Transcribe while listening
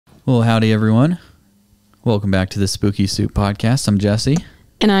Well, howdy, everyone. Welcome back to the Spooky Soup Podcast. I'm Jesse.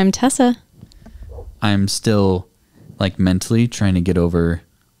 And I'm Tessa. I'm still, mentally trying to get over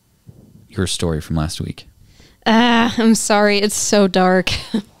your story from last week. I'm sorry. It's so dark.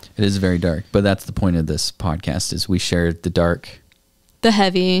 It is very dark, but that's the point of this podcast, is we share the dark, the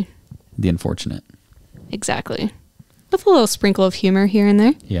heavy, the unfortunate. Exactly. With a little sprinkle of humor here and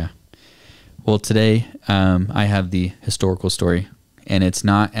there. Yeah. Well, today I have the historical story, and it's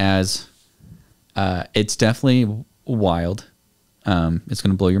not as, it's definitely wild. It's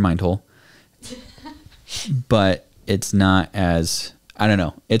going to blow your mind hole, but it's not as, I don't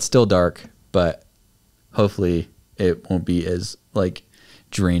know. It's still dark, but hopefully it won't be as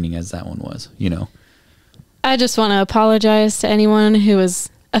draining as that one was, you know? I just want to apologize to anyone who was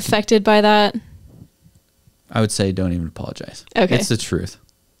affected by that. I would say don't even apologize. Okay. It's the truth.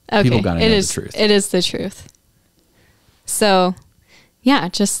 Okay. People gotta know the truth. It is the truth. So, yeah,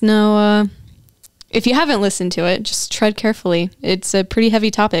 just know, if you haven't listened to it, just tread carefully. It's a pretty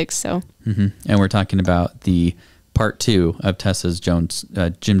heavy topic, so. Mm-hmm. And we're talking about the part 2 of Tessa's Jim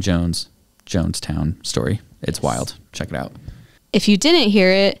Jones Jonestown story. It's wild. Check it out. If you didn't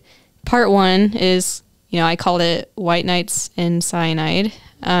hear it, part 1 is, I called it White Nights and Cyanide.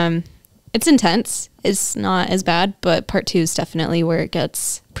 It's intense. It's not as bad, but part 2 is definitely where it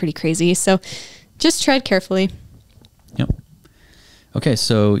gets pretty crazy. So just tread carefully. Yep. Okay,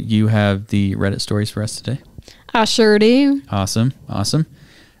 so you have the Reddit stories for us today? I sure do. Awesome.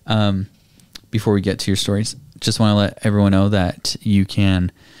 Before we get to your stories, just want to let everyone know that you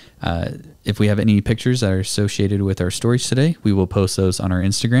can, if we have any pictures that are associated with our stories today, we will post those on our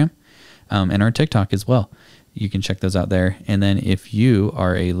Instagram and our TikTok as well. You can check those out there. And then if you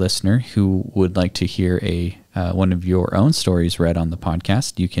are a listener who would like to hear one of your own stories read on the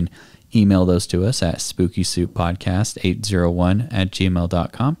podcast, you can email those to us at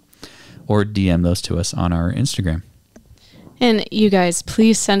spookysouppodcast801@gmail.com or DM those to us on our Instagram. And you guys,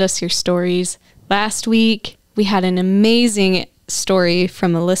 please send us your stories. Last week, we had an amazing story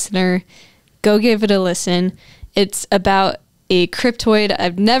from a listener. Go give it a listen. It's about a cryptoid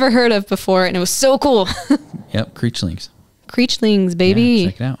I've never heard of before, and it was so cool. Yep, Creechlings. Creechlings, baby.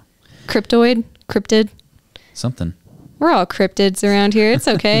 Yeah, check it out. Cryptoid, cryptid. Something. We're all cryptids around here. It's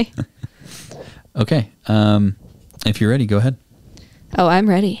okay. Okay. If you're ready, go ahead. Oh, I'm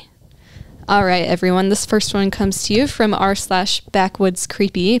ready. All right, everyone. This first one comes to you from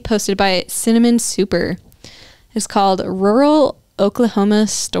r/backwoodscreepy, posted by Cinnamon Super. It's called Rural Oklahoma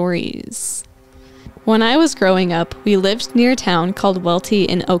Stories. When I was growing up, we lived near a town called Welty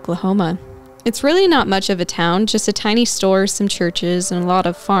in Oklahoma. It's really not much of a town, just a tiny store, some churches, and a lot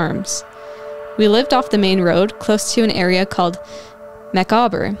of farms. We lived off the main road, close to an area called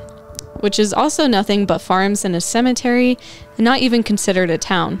Macabre, which is also nothing but farms and a cemetery, and not even considered a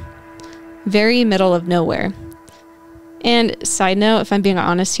town. Very middle of nowhere. And side note, if I'm being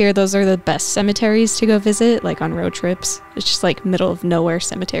honest here, those are the best cemeteries to go visit, on road trips. It's just middle of nowhere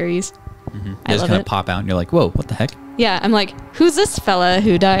cemeteries. Mm-hmm. They just kind of pop out and you're like, whoa, what the heck? Yeah, I'm like, who's this fella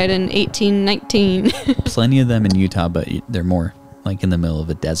who died in 1819? Plenty of them in Utah, but they're more in the middle of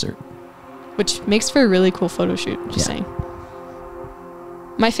a desert. Which makes for a really cool photo shoot, just saying.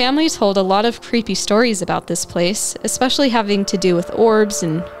 My family told a lot of creepy stories about this place, especially having to do with orbs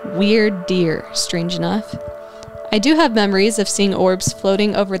and weird deer, strange enough. I do have memories of seeing orbs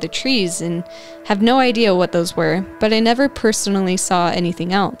floating over the trees and have no idea what those were, but I never personally saw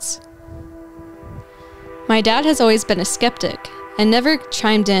anything else. My dad has always been a skeptic and never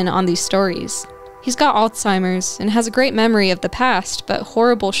chimed in on these stories. He's got Alzheimer's and has a great memory of the past, but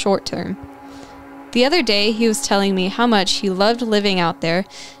horrible short term. The other day, he was telling me how much he loved living out there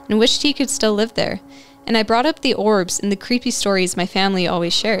and wished he could still live there, and I brought up the orbs and the creepy stories my family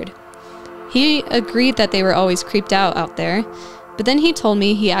always shared. He agreed that they were always creeped out there, but then he told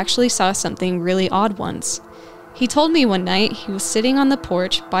me he actually saw something really odd once. He told me one night he was sitting on the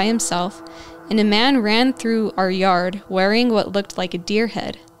porch by himself, and a man ran through our yard wearing what looked like a deer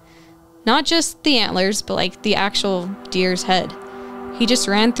head. Not just the antlers, but the actual deer's head. He just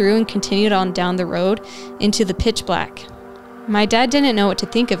ran through and continued on down the road into the pitch black. My dad didn't know what to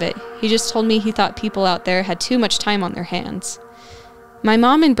think of it. He just told me he thought people out there had too much time on their hands. My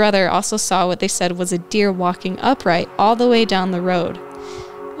mom and brother also saw what they said was a deer walking upright all the way down the road.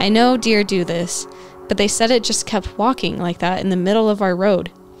 I know deer do this, but they said it just kept walking like that in the middle of our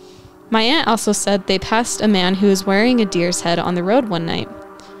road. My aunt also said they passed a man who was wearing a deer's head on the road one night.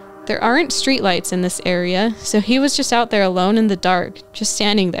 There aren't streetlights in this area, so he was just out there alone in the dark, just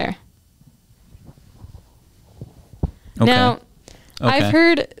standing there. Okay. Now, I've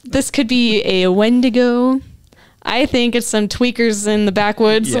heard this could be a Wendigo. I think it's some tweakers in the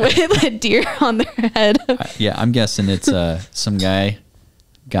backwoods with a deer on their head. I'm guessing it's some guy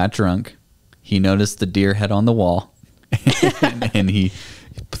got drunk. He noticed the deer head on the wall, and he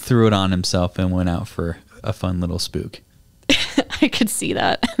threw it on himself and went out for a fun little spook. I could see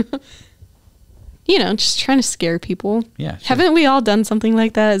that. Just trying to scare people. Yeah. Sure. Haven't we all done something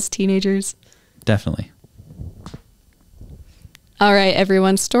like that as teenagers? Definitely. All right,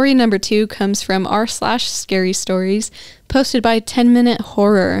 everyone. Story number 2 comes from r/scary stories, posted by 10 Minute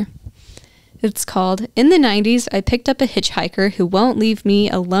Horror. It's called, In the 90s, I picked up a hitchhiker who won't leave me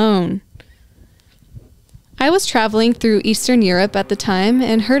alone. I was traveling through Eastern Europe at the time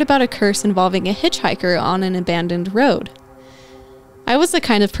and heard about a curse involving a hitchhiker on an abandoned road. I was the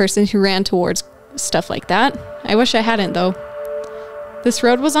kind of person who ran towards stuff like that. I wish I hadn't, though. This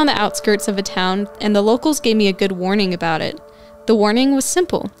road was on the outskirts of a town, and the locals gave me a good warning about it. The warning was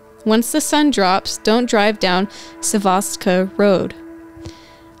simple. Once the sun drops, don't drive down Savostka Road.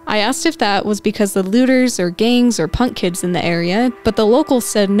 I asked if that was because the looters or gangs or punk kids in the area, but the locals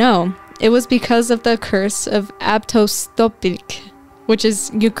said no. It was because of the curse of Abtostopik, which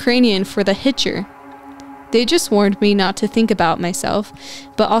is Ukrainian for the hitcher. They just warned me not to think about myself,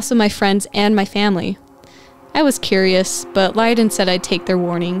 but also my friends and my family. I was curious, but lied and said I'd take their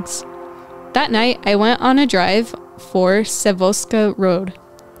warnings. That night, I went on a drive for Savostka Road.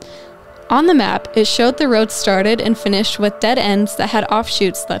 On the map, it showed the road started and finished with dead ends that had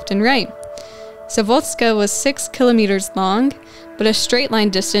offshoots left and right. Savostka was 6 kilometers long, but a straight line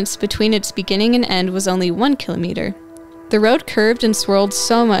distance between its beginning and end was only 1 kilometer. The road curved and swirled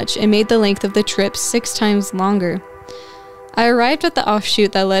so much it made the length of the trip 6 times longer. I arrived at the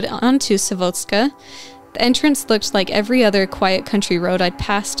offshoot that led onto Savostka. The entrance looked like every other quiet country road I'd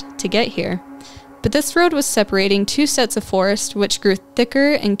passed to get here. But this road was separating 2 sets of forest, which grew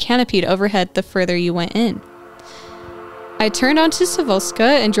thicker and canopied overhead the further you went in. I turned onto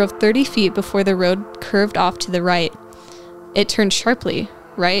Savostka and drove 30 feet before the road curved off to the right. It turned sharply,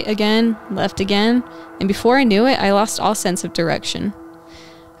 right again, left again, and before I knew it, I lost all sense of direction.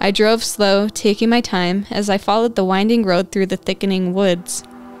 I drove slow, taking my time, as I followed the winding road through the thickening woods.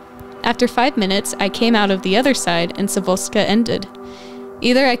 After 5 minutes, I came out of the other side and Savostka ended.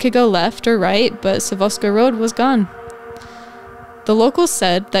 Either I could go left or right, but Savostka Road was gone. The locals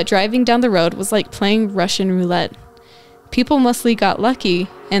said that driving down the road was like playing Russian roulette. People mostly got lucky,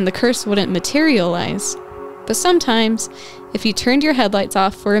 and the curse wouldn't materialize. But sometimes, if you turned your headlights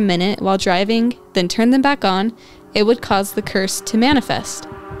off for a minute while driving, then turned them back on, it would cause the curse to manifest.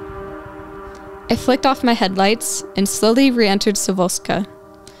 I flicked off my headlights and slowly re-entered Savostka.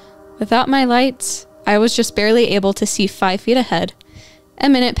 Without my lights, I was just barely able to see 5 feet ahead. A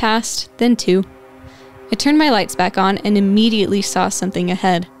minute passed, then 2. I turned my lights back on and immediately saw something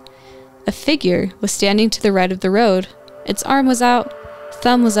ahead. A figure was standing to the right of the road. Its arm was out,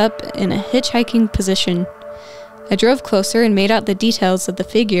 thumb was up in a hitchhiking position. I drove closer and made out the details of the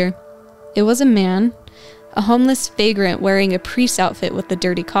figure. It was a man, a homeless vagrant wearing a priest's outfit with a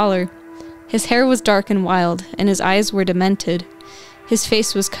dirty collar. His hair was dark and wild, and his eyes were demented. His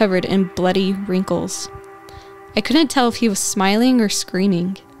face was covered in bloody wrinkles. I couldn't tell if he was smiling or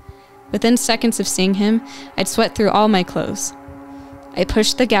screaming. Within seconds of seeing him, I'd sweat through all my clothes. I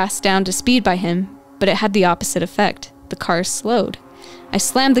pushed the gas down to speed by him, but it had the opposite effect. The car slowed. I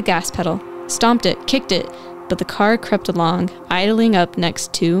slammed the gas pedal, stomped it, kicked it, but the car crept along, idling up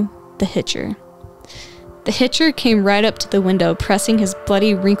next to the hitcher. The hitcher came right up to the window, pressing his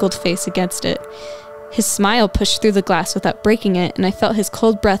bloody, wrinkled face against it. His smile pushed through the glass without breaking it, and I felt his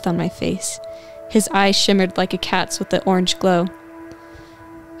cold breath on my face. His eyes shimmered like a cat's with the orange glow.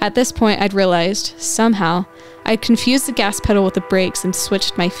 At this point, I'd realized, somehow, I'd confused the gas pedal with the brakes and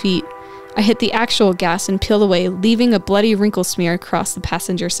switched my feet. I hit the actual gas and peeled away, leaving a bloody wrinkle smear across the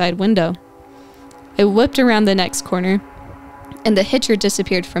passenger side window. I whipped around the next corner, and the hitcher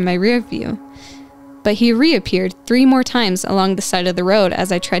disappeared from my rear view. But he reappeared 3 more times along the side of the road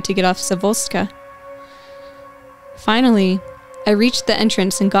as I tried to get off Savostka. Finally, I reached the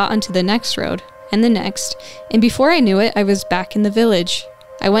entrance and got onto the next road, and the next, and before I knew it, I was back in the village.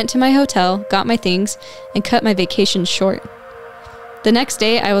 I went to my hotel, got my things, and cut my vacation short. The next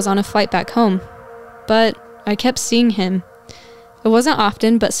day, I was on a flight back home, but I kept seeing him. It wasn't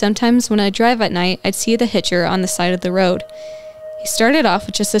often, but sometimes when I drive at night, I'd see the hitcher on the side of the road. He started off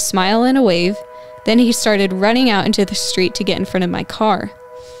with just a smile and a wave, then he started running out into the street to get in front of my car.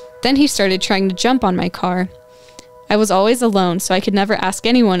 Then he started trying to jump on my car. I was always alone, so I could never ask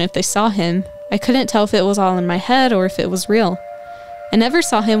anyone if they saw him. I couldn't tell if it was all in my head or if it was real. I never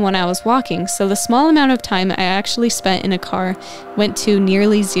saw him when I was walking, so the small amount of time I actually spent in a car went to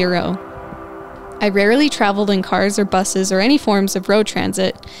nearly 0. I rarely traveled in cars or buses or any forms of road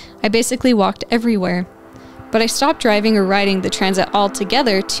transit. I basically walked everywhere. But I stopped driving or riding the transit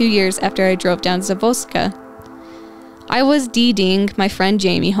altogether 2 years after I drove down Zavoska. I was DDing my friend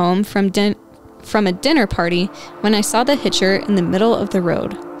Jamie home from a dinner party when I saw the hitcher in the middle of the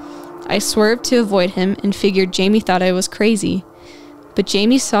road. I swerved to avoid him and figured Jamie thought I was crazy. But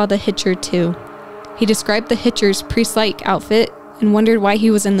Jamie saw the hitcher too. He described the hitcher's priest-like outfit and wondered why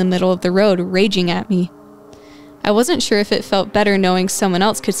he was in the middle of the road raging at me. I wasn't sure if it felt better knowing someone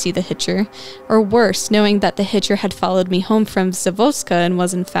else could see the hitcher, or worse, knowing that the hitcher had followed me home from Zavoska and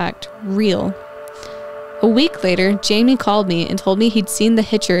was in fact real. A week later, Jamie called me and told me he'd seen the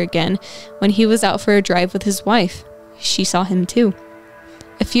hitcher again when he was out for a drive with his wife. She saw him too.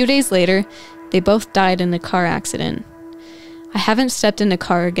 A few days later, they both died in a car accident. I haven't stepped in a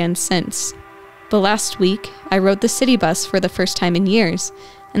car again since. But last week, I rode the city bus for the first time in years,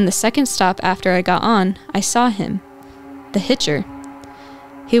 and the second stop after I got on, I saw him. The hitcher.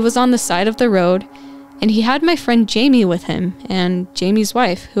 He was on the side of the road, and he had my friend Jamie with him, and Jamie's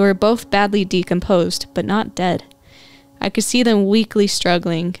wife, who are both badly decomposed, but not dead. I could see them weakly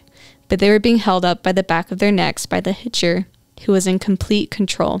struggling, but they were being held up by the back of their necks by the hitcher, who was in complete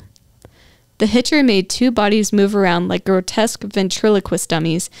control. The hitcher made two bodies move around like grotesque ventriloquist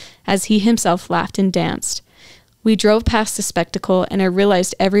dummies as he himself laughed and danced. We drove past the spectacle, and I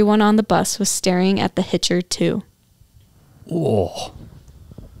realized everyone on the bus was staring at the hitcher too. Whoa.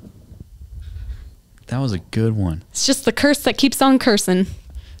 That was a good one. It's just the curse that keeps on cursing.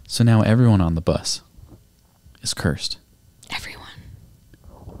 So now everyone on the bus is cursed. Everyone.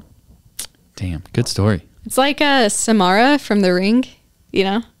 Damn, good story. It's like Samara from The Ring, you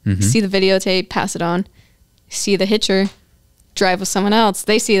know? Mm-hmm. See the videotape, pass it on. See the hitcher, drive with someone else.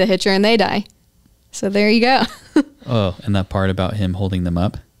 They see the hitcher and they die. So there you go. Oh, and that part about him holding them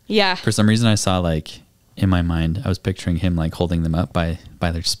up? Yeah. For some reason I saw, like, in my mind, I was picturing him, like, holding them up by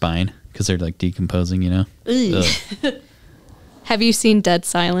their spine because they're, like, decomposing, you know? Ugh. Have you seen Dead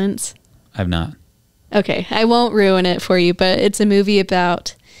Silence? I've not. Okay, I won't ruin it for you, but it's a movie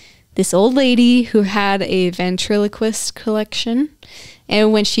about this old lady who had a ventriloquist collection.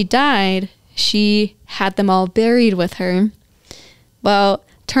 And when she died, she had them all buried with her. Well,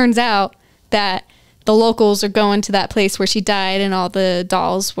 turns out that the locals are going to that place where she died and all the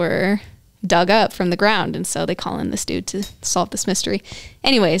dolls were dug up from the ground. And so they call in this dude to solve this mystery.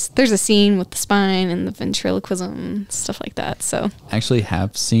 Anyways, there's a scene with the spine and the ventriloquism, stuff like that. So I actually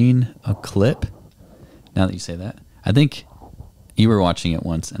have seen a clip, now that you say that. I think you were watching it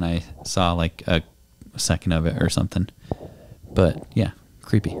once and I saw like a second of it or something. But yeah,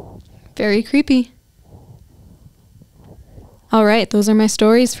 creepy. Very creepy. All right, those are my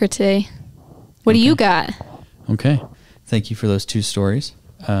stories for today. What do you got? Okay. Thank you for those two stories.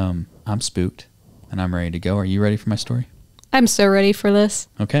 I'm spooked and I'm ready to go. Are you ready for my story? I'm so ready for this.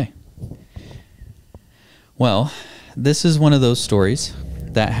 Okay. Well, this is one of those stories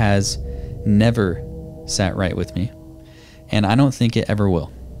that has never sat right with me, and I don't think it ever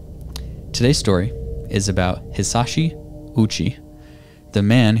will. Today's story is about Hisashi Ouchi, the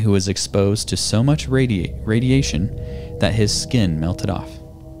man who was exposed to so much radiation that his skin melted off.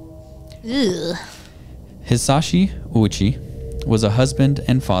 Ugh. Hisashi Ouchi was a husband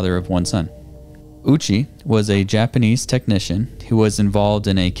and father of one son. Ouchi was a Japanese technician who was involved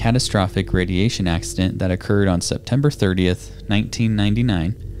in a catastrophic radiation accident that occurred on September 30th,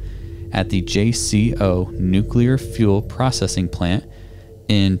 1999 at the JCO nuclear fuel processing plant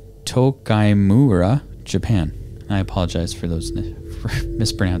in Tokaimura, Japan. I apologize for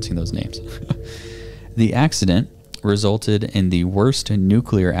mispronouncing those names. The accident resulted in the worst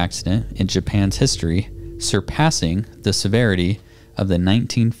nuclear accident in Japan's history, surpassing the severity of the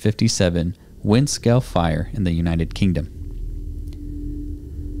 1957 Windscale fire in the United Kingdom.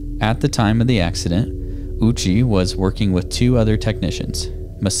 At the time of the accident, Ouchi was working with two other technicians,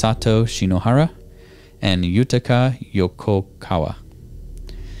 Masato Shinohara and Yutaka Yokokawa,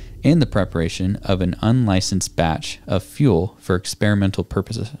 in the preparation of an unlicensed batch of fuel for experimental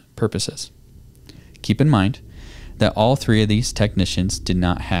purposes. Keep in mind that all three of these technicians did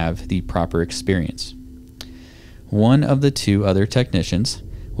not have the proper experience. One of the two other technicians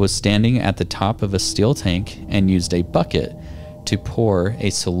was standing at the top of a steel tank and used a bucket to pour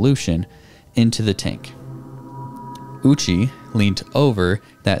a solution into the tank. Ouchi leaned over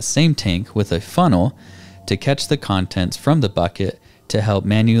that same tank with a funnel to catch the contents from the bucket to help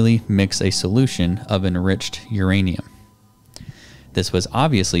manually mix a solution of enriched uranium. This was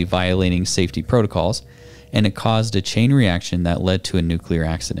obviously violating safety protocols, and it caused a chain reaction that led to a nuclear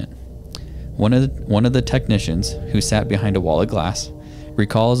accident. One of the technicians, who sat behind a wall of glass,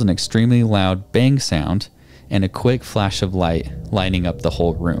 recalls an extremely loud bang sound and a quick flash of light lighting up the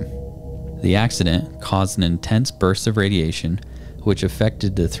whole room. The accident caused an intense burst of radiation, which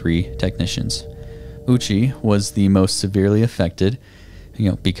affected the 3 technicians. Ouchi was the most severely affected,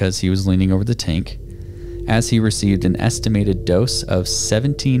 because he was leaning over the tank, as he received an estimated dose of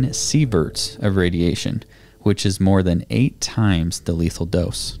 17 sieverts of radiation, which is more than 8 times the lethal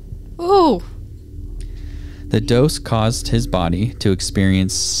dose. Ooh. The dose caused his body to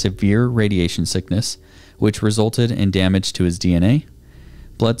experience severe radiation sickness, which resulted in damage to his DNA,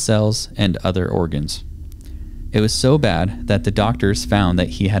 blood cells, and other organs. It was so bad that the doctors found that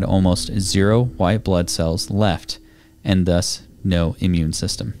he had almost 0 white blood cells left, and thus no immune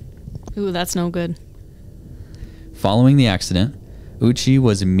system. Ooh, that's no good. Following the accident, Ouchi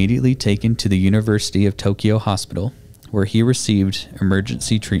was immediately taken to the University of Tokyo Hospital, where he received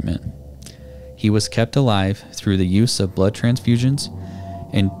emergency treatment. He was kept alive through the use of blood transfusions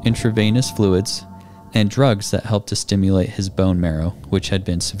and intravenous fluids and drugs that helped to stimulate his bone marrow, which had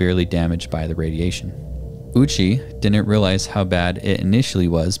been severely damaged by the radiation. Ouchi didn't realize how bad it initially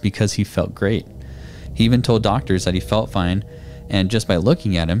was because he felt great. He even told doctors that he felt fine, and just by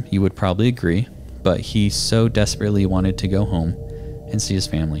looking at him, you would probably agree, but he so desperately wanted to go home and see his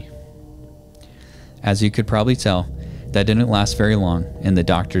family. As you could probably tell, that didn't last very long, and the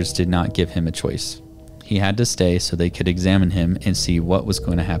doctors did not give him a choice. He had to stay so they could examine him and see what was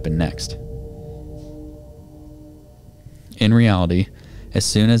going to happen next. In reality, as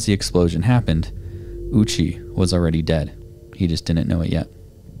soon as the explosion happened, Ouchi was already dead. He just didn't know it yet.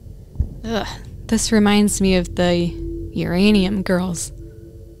 Ugh, this reminds me of the uranium girls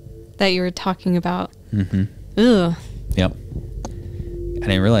that you were talking about. Mm-hmm. Ugh. Yep. I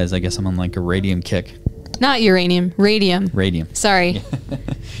didn't realize. I guess I'm on like a radium kick. Not uranium, radium. Radium. Sorry.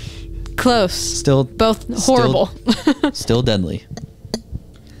 Close. Still. Both horrible. Still deadly.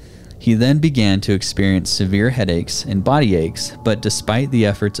 He then began to experience severe headaches and body aches, but despite the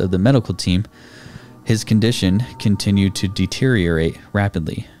efforts of the medical team, his condition continued to deteriorate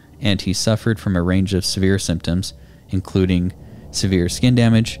rapidly, and he suffered from a range of severe symptoms, including severe skin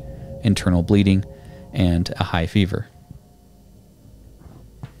damage, internal bleeding, and a high fever.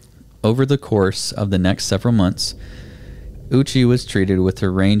 Over the course of the next several months, Ouchi was treated with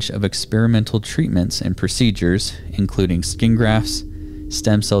a range of experimental treatments and procedures, including skin grafts,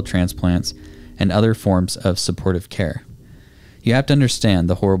 stem cell transplants, and other forms of supportive care. You have to understand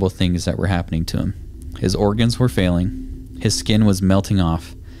the horrible things that were happening to him. His organs were failing, his skin was melting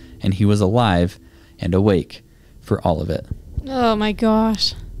off, and he was alive and awake for all of it. Oh my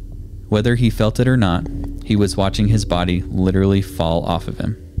gosh. Whether he felt it or not, he was watching his body literally fall off of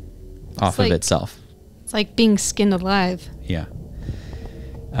him, off of itself. It's like being skinned alive. Yeah.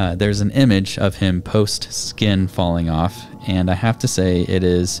 There's an image of him post-skin falling off, and I have to say it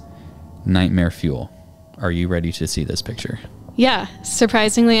is nightmare fuel. Are you ready to see this picture? Yeah.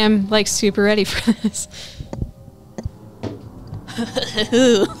 Surprisingly, I'm like super ready for this.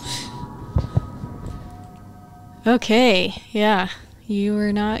 Okay. Yeah. You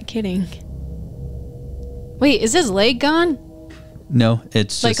were not kidding. Wait, is his leg gone? No,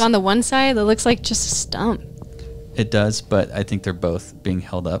 it's like just, on the one side, it looks like just a stump. It does, but I think they're both being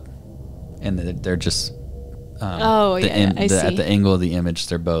held up, and they're just. I see. At the angle of the image,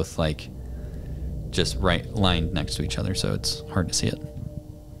 they're both like just right lined next to each other, so it's hard to see it.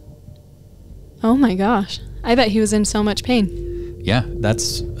 Oh my gosh! I bet he was in so much pain. Yeah,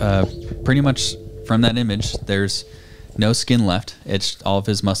 that's pretty much from that image. There's no skin left. It's all of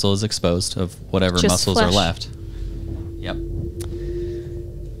his muscle is exposed of whatever Just muscles flesh. are left. Yep.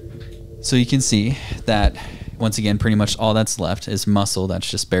 So you can see that once again, pretty much all that's left is muscle that's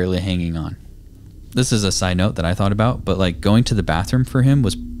just barely hanging on. This is a side note that I thought about, but like going to the bathroom for him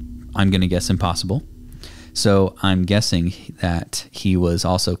was, I'm going to guess, impossible. So I'm guessing that he was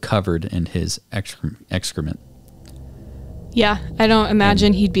also covered in his excrement. Yeah, I don't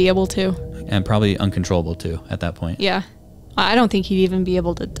imagine he'd be able to. And probably uncontrollable too at that point. Yeah. I don't think he'd even be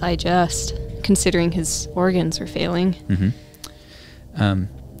able to digest, considering his organs are failing. Mm-hmm.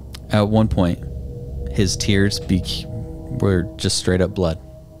 At one point, his tears were just straight up blood.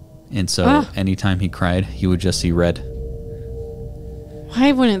 And so anytime he cried, he would just see red.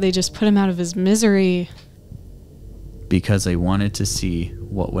 Why wouldn't they just put him out of his misery? Because they wanted to see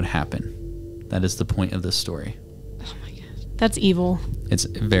what would happen. That is the point of this story. Oh my gosh. That's evil. It's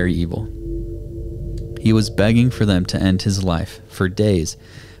very evil. He was begging for them to end his life for days,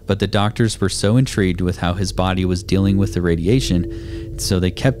 but the doctors were so intrigued with how his body was dealing with the radiation, so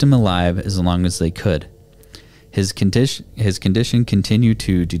they kept him alive as long as they could. His condition continued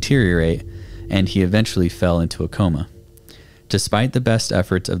to deteriorate, and he eventually fell into a coma. Despite the best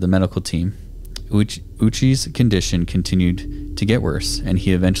efforts of the medical team, Ouchi's condition continued to get worse, and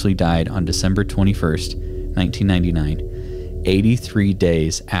he eventually died on December 21st, 1999, 83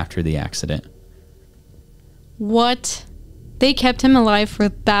 days after the accident. What? They kept him alive for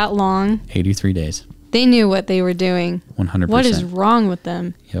that long? 83 days. They knew what they were doing. 100%. What is wrong with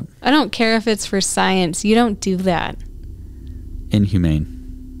them? Yep. I don't care if it's for science. You don't do that.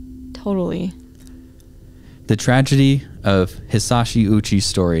 Inhumane. Totally. The tragedy of Hisashi Ouchi's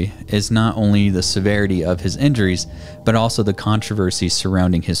story is not only the severity of his injuries, but also the controversy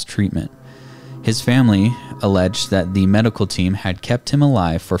surrounding his treatment. His family alleged that the medical team had kept him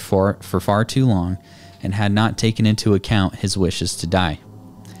alive for far too long and had not taken into account his wishes to die.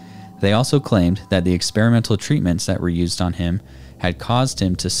 They also claimed that the experimental treatments that were used on him had caused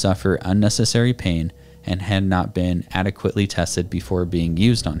him to suffer unnecessary pain and had not been adequately tested before being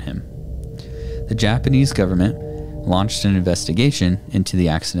used on him. The Japanese government launched an investigation into the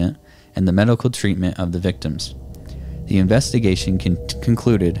accident and the medical treatment of the victims. The investigation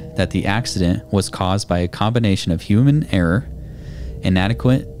concluded that the accident was caused by a combination of human error,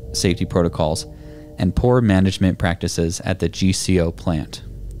 inadequate safety protocols, and poor management practices at the GCO plant.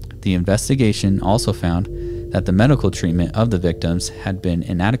 The investigation also found that the medical treatment of the victims had been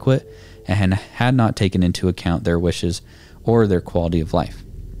inadequate and had not taken into account their wishes or their quality of life.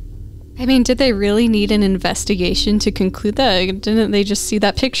 I mean, did they really need an investigation to conclude that? Didn't they just see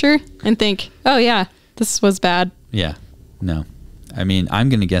that picture and think, oh yeah, this was bad? Yeah, no. I mean, I'm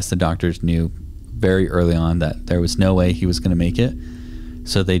going to guess the doctors knew very early on that there was no way he was going to make it,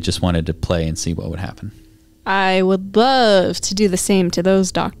 so they just wanted to play and see what would happen. I would love to do the same to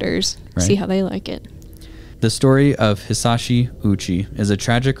those doctors, right? See how they like it. The story of Hisashi Ouchi is a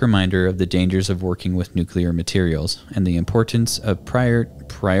tragic reminder of the dangers of working with nuclear materials and the importance of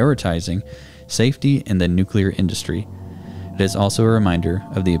prioritizing safety in the nuclear industry. It is also a reminder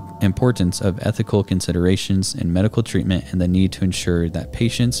of the importance of ethical considerations in medical treatment and the need to ensure that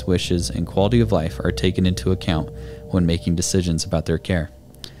patients' wishes and quality of life are taken into account when making decisions about their care.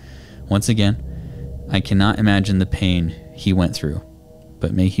 Once again, I cannot imagine the pain he went through,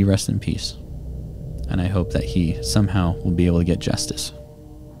 but may he rest in peace. And I hope that he somehow will be able to get justice.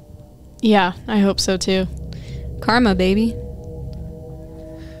 Yeah, I hope so too. Karma, baby.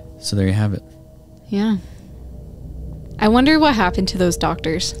 So there you have it. Yeah. I wonder what happened to those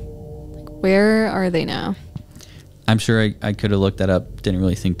doctors. Like, where are they now? I'm sure I could have looked that up. Didn't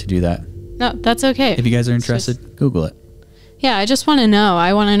really think to do that. No, that's okay. If you guys are interested, Google it. Yeah, I just want to know.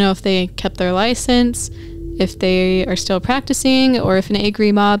 I want to know if they kept their license, if they are still practicing, or if an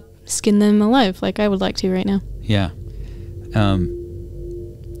angry mob skinned them alive, like I would like to right now. Yeah.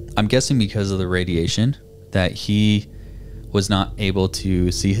 I'm guessing because of the radiation that he was not able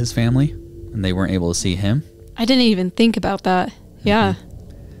to see his family and they weren't able to see him. I didn't even think about that. Yeah.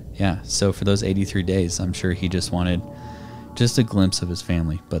 Mm-hmm. Yeah. So for those 83 days, I'm sure he just wanted just a glimpse of his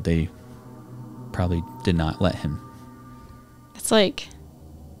family, but they probably did not let him. It's like,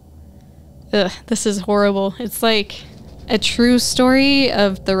 this is horrible. It's like a true story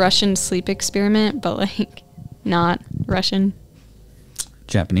of the Russian sleep experiment, but like not Russian.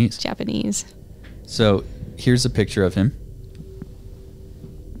 Japanese. So here's a picture of him.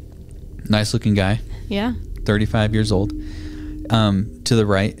 Nice looking guy. Yeah. 35 years old. To the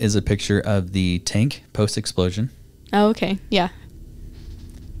right is a picture of the tank post-explosion. Oh, okay. Yeah.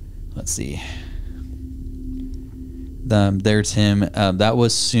 Let's see. There's him. That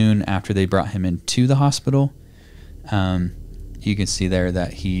was soon after they brought him into the hospital. You can see there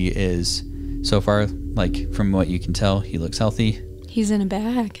that he is, so far, like from what you can tell, he looks healthy. He's in a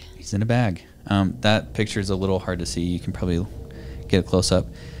bag. He's in a bag. That picture is a little hard to see. You can probably get a close up.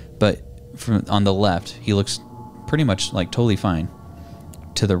 But from on the left, he looks pretty much like totally fine.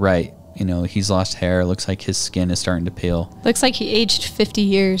 To the right, you know, he's lost hair. Looks like his skin is starting to peel. Looks like he aged 50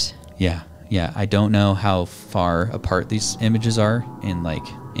 years. Yeah. Yeah. I don't know how far apart these images are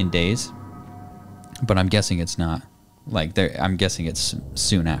in days, but I'm guessing it's not like I'm guessing it's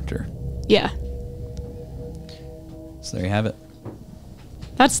soon after. Yeah. So there you have it.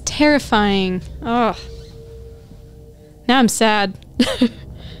 That's terrifying. Oh. Now I'm sad.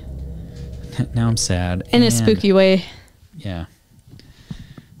 Now I'm sad. In a spooky way. Yeah.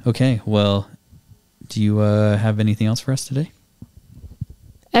 Okay, well, do you have anything else for us today?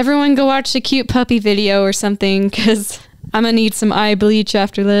 Everyone go watch the cute puppy video or something, because I'm going to need some eye bleach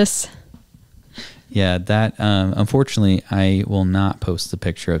after this. Yeah, that, unfortunately, I will not post the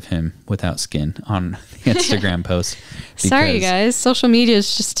picture of him without skin on the Instagram post. Sorry, guys. Social media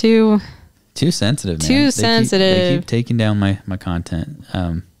is just too sensitive, man. Too sensitive. They keep taking down my content.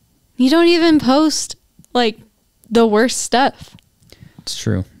 You don't even post, like, the worst stuff. It's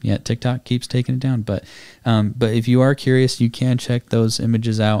true. Yeah, TikTok keeps taking it down. But if you are curious, you can check those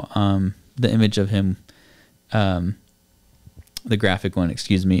images out. The image of him, the graphic one,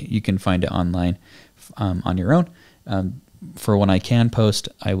 excuse me, you can find it online on your own. For when I can post,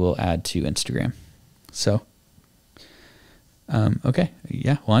 I will add to Instagram. So, okay.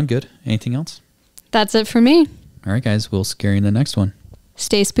 Yeah, well, I'm good. Anything else? That's it for me. All right, guys. We'll scare you in the next one.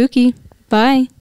 Stay spooky. Bye.